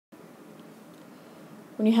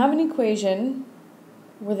when you have an equation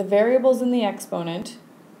where the variable's in the exponent,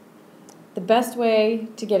 the best way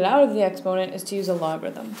to get it out of the exponent is to use a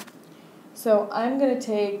logarithm. So I'm going to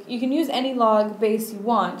take, you can use any log base you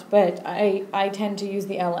want, but I tend to use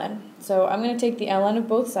the ln. So I'm going to take the ln of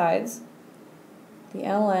both sides, the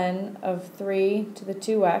ln of 3 to the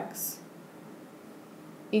 2x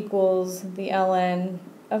equals the ln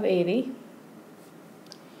of 80.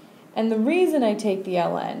 And the reason I take the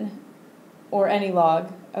ln, or any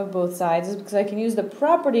log, of both sides is because I can use the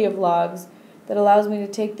property of logs that allows me to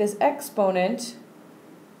take this exponent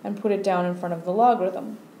and put it down in front of the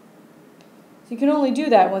logarithm. So you can only do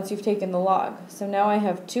that once you've taken the log. So now I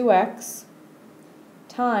have 2x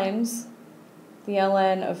times the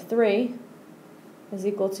ln of 3 is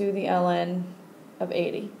equal to the ln of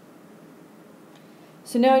 80.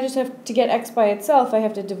 So now I just have to get x by itself, I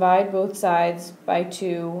have to divide both sides by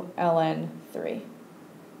 2 ln 3.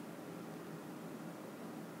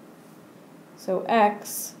 So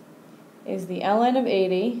x is the ln of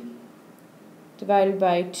 80 divided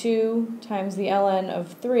by 2 times the ln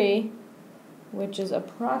of 3, which is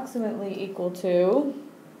approximately equal to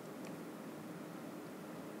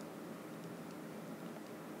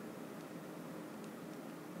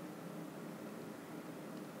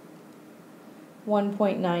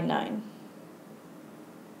 1.99.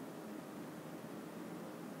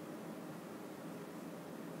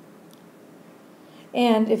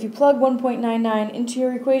 And if you plug 1.99 into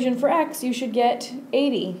your equation for x, you should get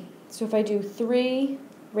 80. So if I do 3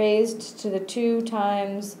 raised to the 2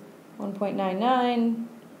 times 1.99,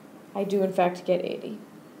 I do in fact get 80.